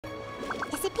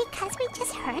it because we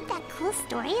just heard that cool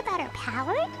story about her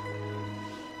power?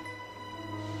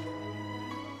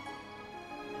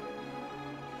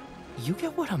 You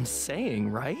get what I'm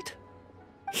saying, right?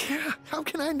 Yeah, how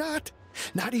can I not?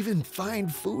 Not even fine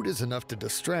food is enough to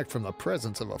distract from the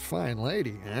presence of a fine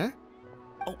lady, eh?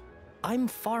 Oh, I'm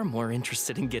far more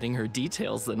interested in getting her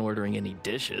details than ordering any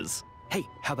dishes. Hey,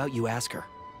 how about you ask her?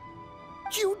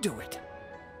 You do it!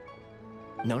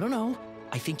 No.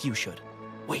 I think you should.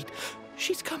 Wait,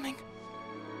 she's coming.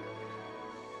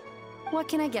 What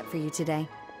can I get for you today?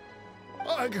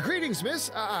 Greetings,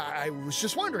 miss. I was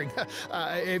just wondering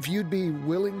if you'd be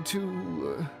willing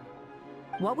to...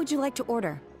 What would you like to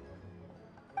order?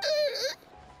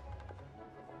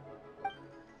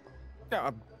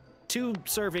 2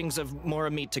 servings of more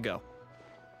meat to go.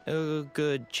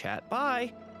 Good chat.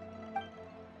 Bye.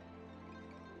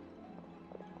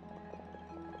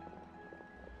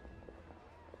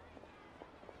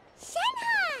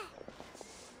 Shenhe!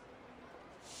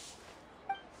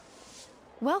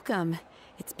 Welcome.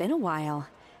 It's been a while.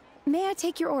 May I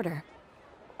take your order?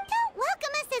 Don't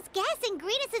welcome us as guests and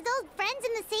greet us as old friends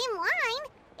in the same line.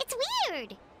 It's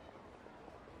weird.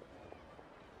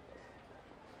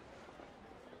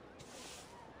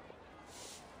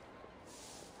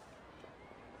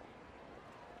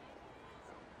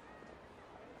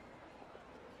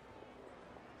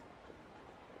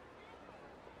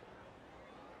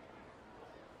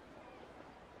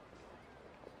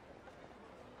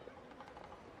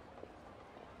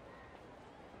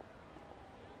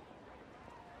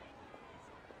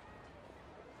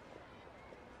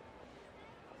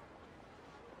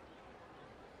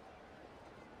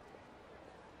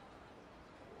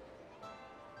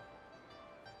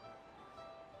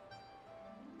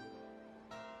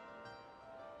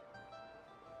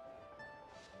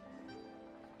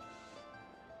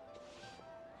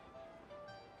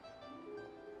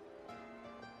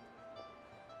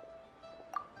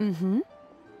 Mm-hmm.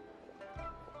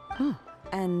 Oh,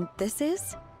 and this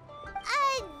is?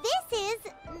 This is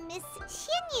Miss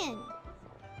Shenhen.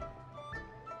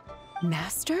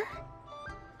 Master?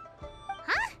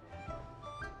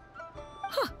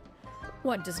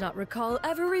 One does not recall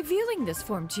ever revealing this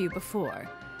form to you before.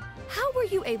 How were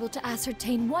you able to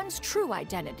ascertain one's true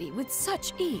identity with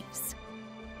such ease?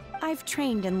 I've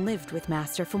trained and lived with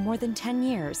Master for more than 10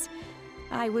 years.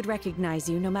 I would recognize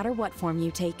you no matter what form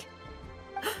you take.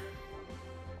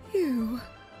 You...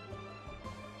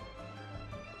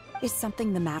 Is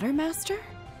something the matter, Master?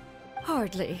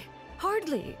 Hardly.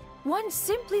 One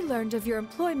simply learned of your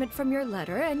employment from your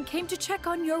letter and came to check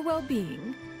on your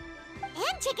well-being.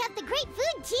 And check out the great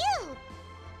food, too!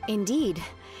 Indeed.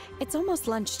 It's almost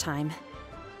lunchtime.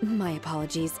 My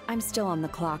apologies, I'm still on the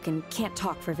clock and can't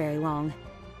talk for very long.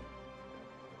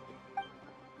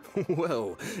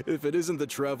 Well, if it isn't the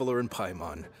Traveler in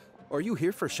Paimon, are you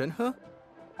here for Shenhe?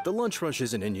 The lunch rush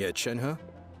isn't in yet, Shenhe.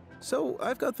 So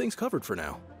I've got things covered for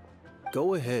now.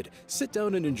 Go ahead, sit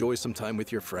down and enjoy some time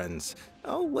with your friends.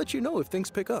 I'll let you know if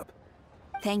things pick up.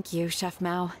 Thank you, Chef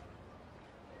Mao.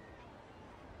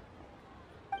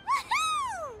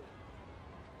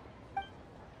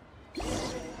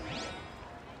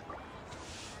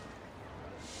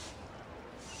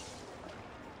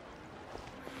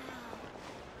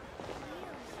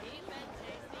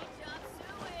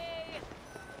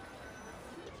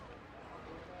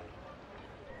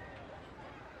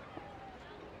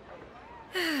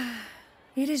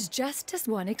 It is just as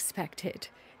one expected.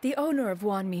 The owner of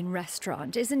Wanmin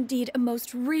Restaurant is indeed a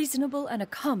most reasonable and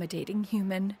accommodating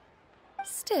human.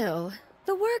 Still,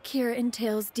 the work here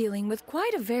entails dealing with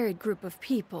quite a varied group of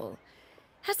people.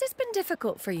 Has this been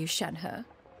difficult for you, Shenhe?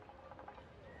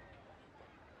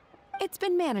 It's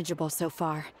been manageable so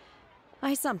far.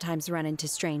 I sometimes run into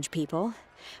strange people,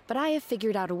 but I have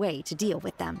figured out a way to deal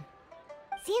with them.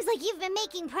 Seems like you've been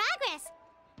making progress.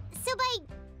 So by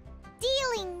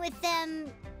dealing with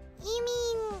them, you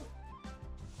mean...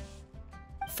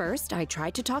 First, I try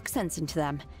to talk sense into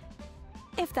them.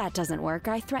 If that doesn't work,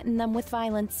 I threaten them with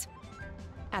violence.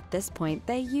 At this point,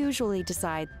 they usually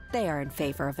decide they are in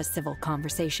favor of a civil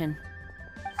conversation.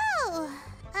 Oh,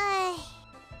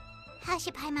 how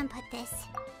should Paimon put this?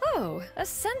 Oh, a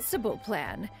sensible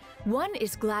plan. One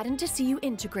is gladdened to see you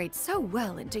integrate so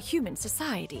well into human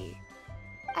society.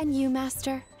 And you,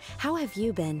 Master? How have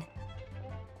you been?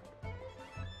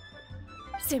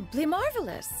 Simply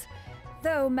marvelous.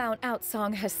 Though Mount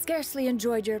Outsong has scarcely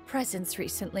enjoyed your presence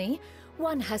recently,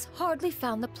 one has hardly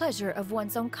found the pleasure of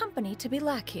one's own company to be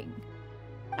lacking.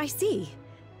 I see.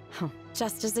 Oh,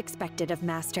 just as expected of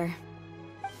Master.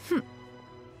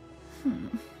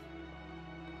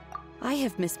 I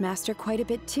have missed Master quite a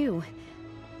bit too.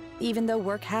 even though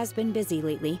work has been busy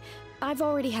lately, I've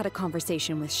already had a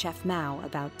conversation with Chef Mao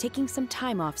about taking some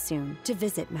time off soon to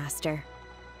visit Master.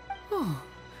 Oh,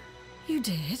 you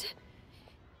did?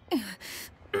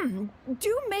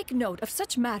 Do make note of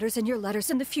such matters in your letters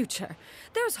in the future.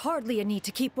 There's hardly a need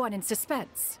to keep one in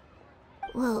suspense.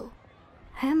 Whoa,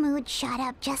 her mood shot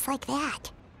up just like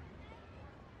that.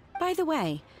 By the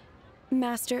way,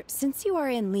 Master, since you are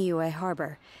in Liyue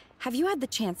Harbor, have you had the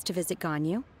chance to visit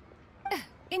Ganyu?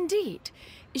 Indeed.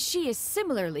 She is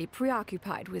similarly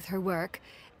preoccupied with her work.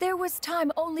 There was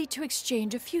time only to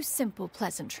exchange a few simple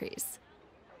pleasantries.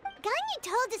 Ganyu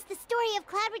told us the story of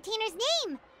Cloud Retainer's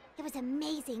name. It was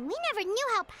amazing. We never knew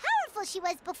how powerful she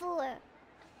was before.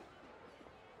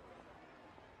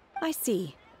 I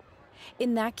see.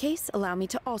 In that case, allow me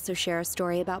to also share a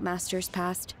story about Master's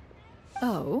past.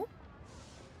 Oh?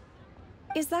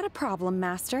 Is that a problem,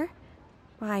 Master?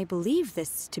 I believe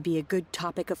this to be a good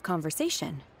topic of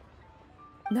conversation.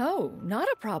 No, not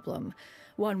a problem.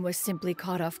 One was simply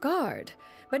caught off guard.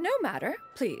 But no matter,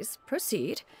 please,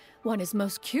 proceed. One is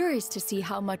most curious to see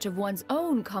how much of one's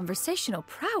own conversational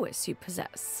prowess you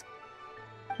possess.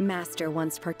 Master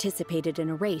once participated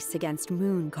in a race against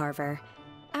Mooncarver.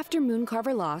 After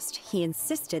Mooncarver lost, he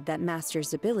insisted that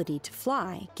Master's ability to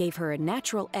fly gave her a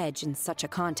natural edge in such a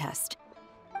contest.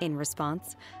 In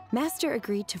response, Master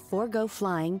agreed to forego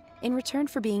flying in return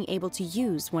for being able to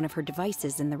use one of her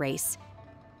devices in the race.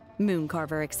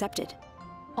 Mooncarver accepted,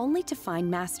 only to find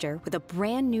Master with a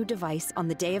brand new device on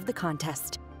the day of the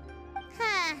contest.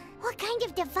 Huh, what kind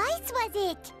of device was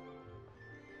it?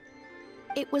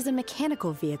 It was a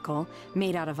mechanical vehicle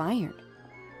made out of iron.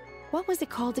 What was it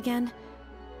called again?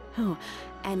 Oh,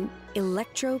 an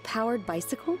electro-powered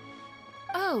bicycle?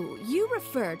 Oh, you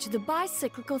refer to the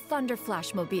bicyclical Thunder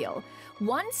Flashmobile.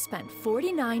 One spent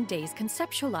 49 days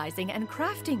conceptualizing and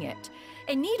crafting it.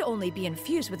 It need only be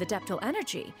infused with adeptal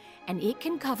energy, and it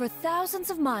can cover thousands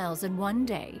of miles in one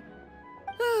day.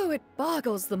 Oh, it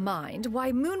boggles the mind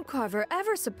why Mooncarver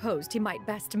ever supposed he might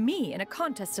best me in a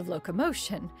contest of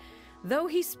locomotion. Though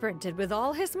he sprinted with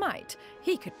all his might,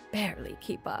 he could barely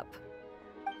keep up.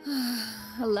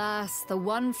 Alas, the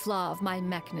one flaw of my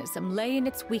mechanism lay in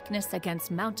its weakness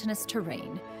against mountainous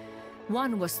terrain.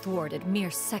 One was thwarted mere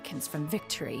seconds from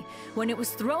victory, when it was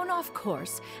thrown off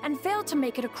course and failed to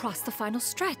make it across the final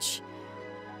stretch.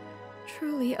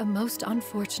 Truly a most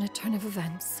unfortunate turn of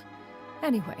events.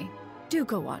 Anyway, do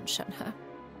go on, Shenhe.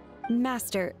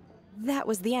 Master, that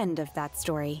was the end of that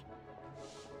story.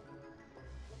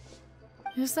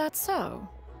 Is that so?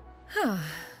 Huh.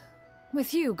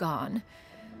 With you gone,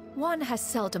 one has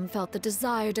seldom felt the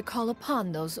desire to call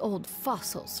upon those old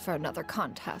fossils for another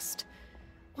contest.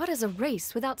 What is a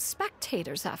race without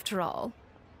spectators, after all?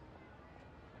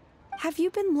 Have you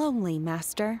been lonely,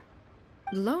 Master?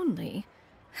 Lonely?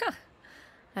 Huh.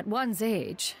 At one's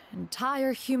age,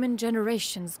 entire human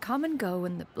generations come and go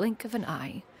in the blink of an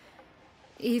eye.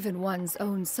 Even one's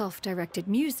own self-directed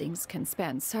musings can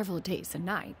span several days and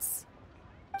nights.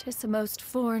 'Tis a most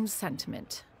foreign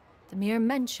sentiment. The mere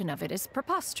mention of it is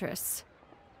preposterous.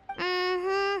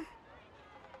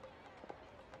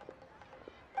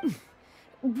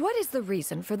 What is the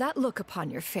reason for that look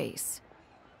upon your face?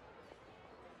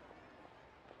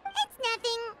 It's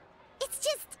nothing. It's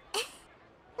just...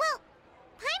 Well,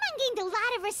 Paimon gained a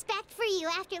lot of respect for you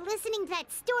after listening to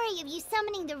that story of you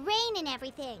summoning the rain and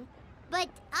everything. But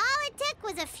all it took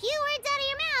was a few words out of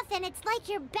your mouth and it's like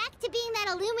you're back to being that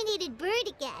illuminated bird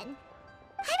again.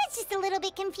 I was just a little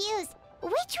bit confused.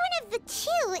 Which one of the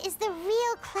two is the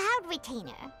real Cloud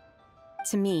Retainer?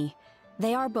 To me,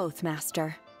 they are both,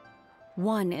 Master.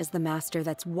 One is the Master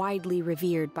that's widely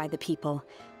revered by the people,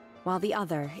 while the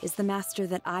other is the Master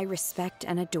that I respect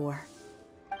and adore.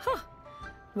 Huh.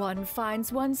 One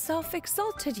finds oneself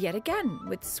exalted yet again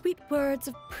with sweet words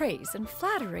of praise and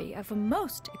flattery of a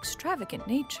most extravagant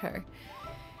nature.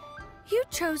 You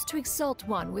chose to exalt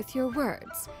one with your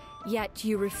words, yet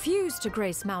you refuse to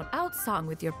grace Mount Outsong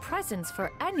with your presence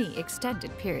for any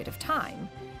extended period of time.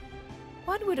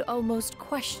 One would almost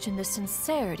question the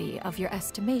sincerity of your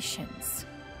estimations.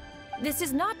 This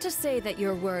is not to say that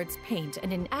your words paint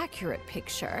an inaccurate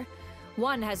picture.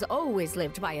 One has always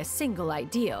lived by a single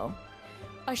ideal.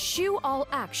 Eschew all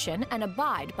action and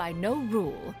abide by no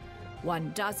rule.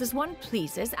 One does as one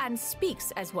pleases and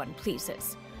speaks as one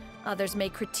pleases. Others may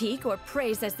critique or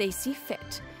praise as they see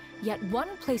fit, yet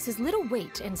one places little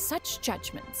weight in such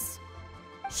judgments.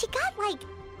 She got like,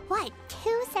 what,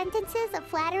 2 sentences of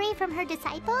flattery from her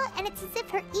disciple, and it's as if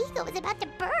her ego is about to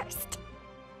burst.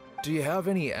 Do you have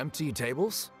any empty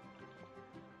tables?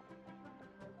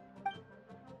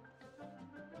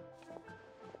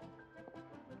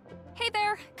 Hey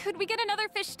there! Could we get another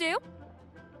fish stew?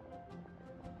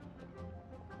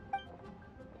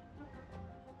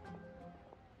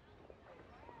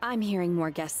 I'm hearing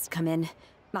more guests come in.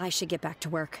 I should get back to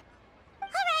work.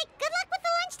 Alright, good luck with the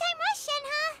lunchtime rush,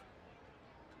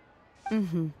 Shenhe!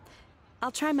 Mm-hmm.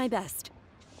 I'll try my best.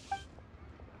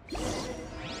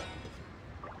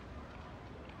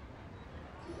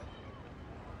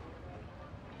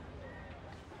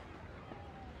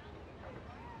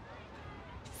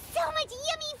 So much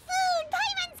yummy food!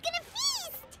 Paimon's gonna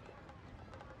feast!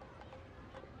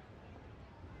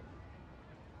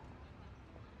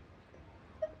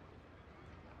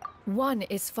 One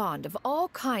is fond of all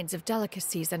kinds of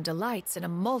delicacies and delights in a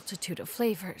multitude of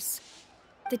flavors.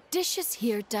 The dishes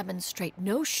here demonstrate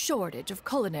no shortage of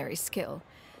culinary skill.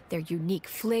 Their unique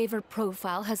flavor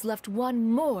profile has left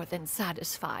one more than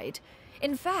satisfied.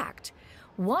 In fact,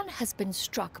 one has been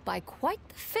struck by quite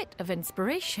the fit of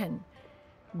inspiration.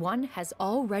 One has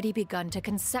already begun to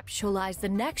conceptualize the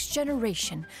next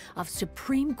generation of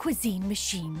supreme cuisine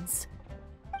machines.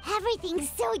 Everything's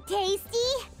so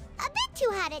tasty! A bit too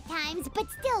hot at times, but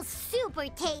still super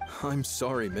tasty. I'm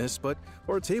sorry, miss, but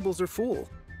our tables are full.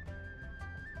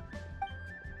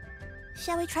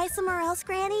 Shall we try somewhere else,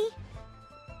 Granny?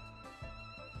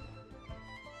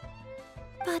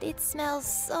 But it smells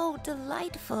so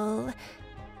delightful.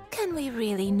 Can we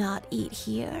really not eat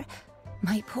here?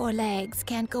 My poor legs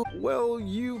can't go. Well,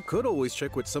 you could always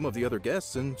check with some of the other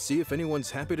guests and see if anyone's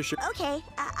happy to share. Okay,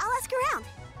 I'll ask around.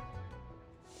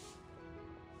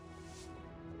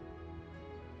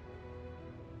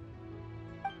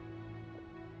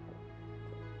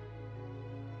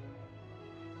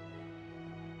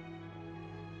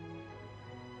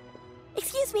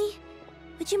 Excuse me.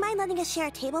 Would you mind letting us share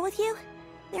a table with you?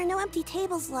 There are no empty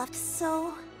tables left,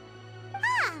 so...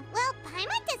 Ah, well,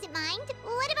 Paimon doesn't mind.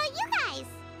 What about you guys?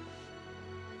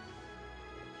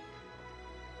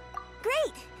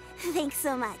 Great! Thanks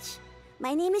so much.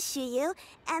 My name is Shuyu,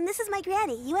 and this is my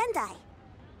granny, Yuendai.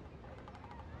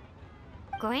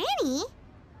 Granny?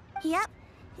 Yep.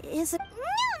 Is it...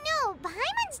 No,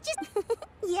 Paimon's just...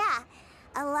 Yeah,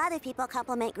 a lot of people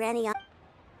compliment Granny on...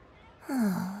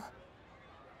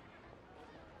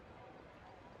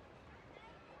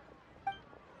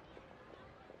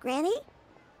 Granny?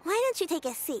 Why don't you take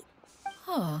a seat?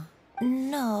 Huh.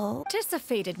 No. Just a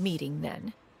fated meeting,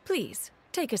 then. Please,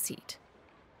 take a seat.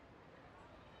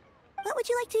 What would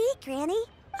you like to eat, Granny?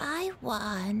 I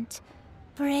want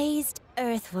braised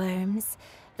earthworms.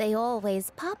 They always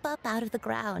pop up out of the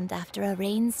ground after a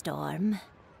rainstorm.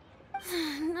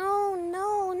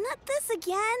 No, not this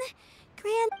again.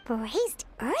 Braised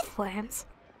earthworms?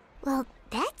 Well,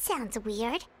 that sounds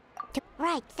weird.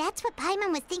 Right, that's what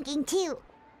Paimon was thinking too.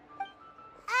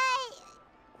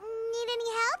 Need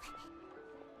any help?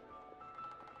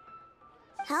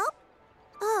 Help?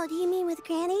 Oh, do you mean with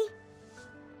Granny?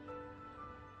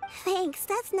 Thanks,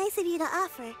 that's nice of you to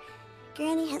offer.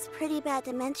 Granny has pretty bad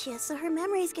dementia, so her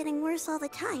memory's getting worse all the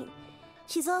time.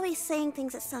 She's always saying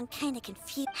things that sound kinda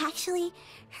confused. Actually,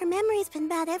 her memory's been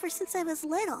bad ever since I was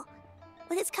little.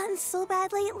 But it's gotten so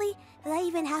bad lately that I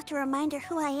even have to remind her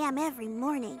who I am every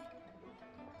morning.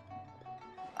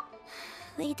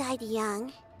 They died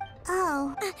young.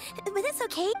 Oh, but it's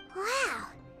okay. Wow.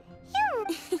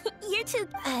 You're too...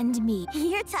 And me.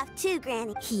 You're tough too,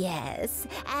 Granny. Yes,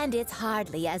 and it's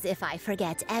hardly as if I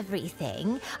forget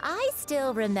everything. I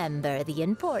still remember the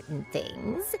important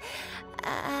things.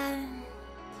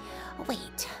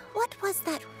 Wait, what was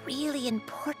that really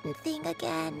important thing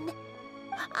again?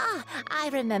 Ah, I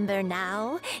remember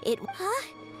now. Huh?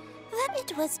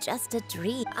 It was just a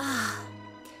dream. Ah,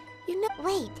 you know...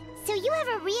 Wait, so you have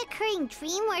a reoccurring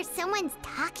dream where someone's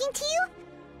talking to you?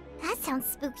 That sounds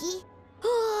spooky.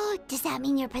 Oh, does that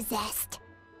mean you're possessed?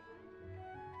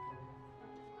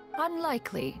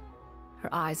 Unlikely.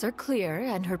 Her eyes are clear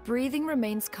and her breathing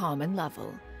remains calm and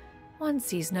level. One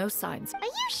sees no signs. Are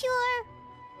you sure?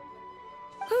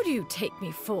 Who do you take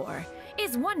me for?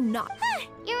 Is one not? Huh,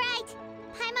 you're right.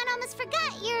 Paimon almost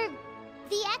forgot you're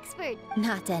the expert.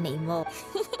 Not anymore.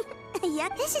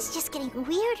 Yep, this is just getting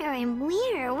weirder and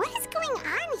weirder. What is going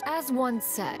on? As one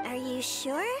said, Are you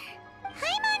sure?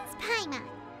 Paimon's Paimon.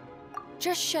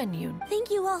 just Shenyun.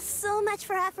 Thank you all so much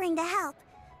for offering to help.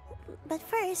 But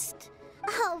first...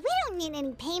 Oh, we don't need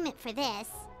any payment for this.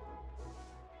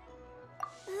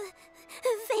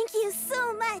 Thank you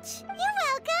so much. You're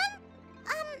welcome.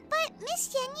 But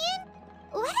Miss Shenyun,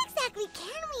 what exactly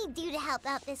can we do to help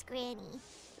out this granny?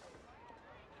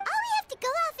 All we have to go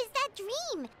off is that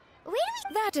dream. Where do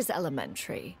we... That is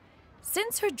elementary.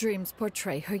 Since her dreams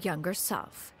portray her younger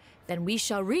self, then we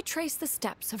shall retrace the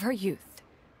steps of her youth.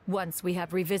 Once we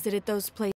have revisited those places,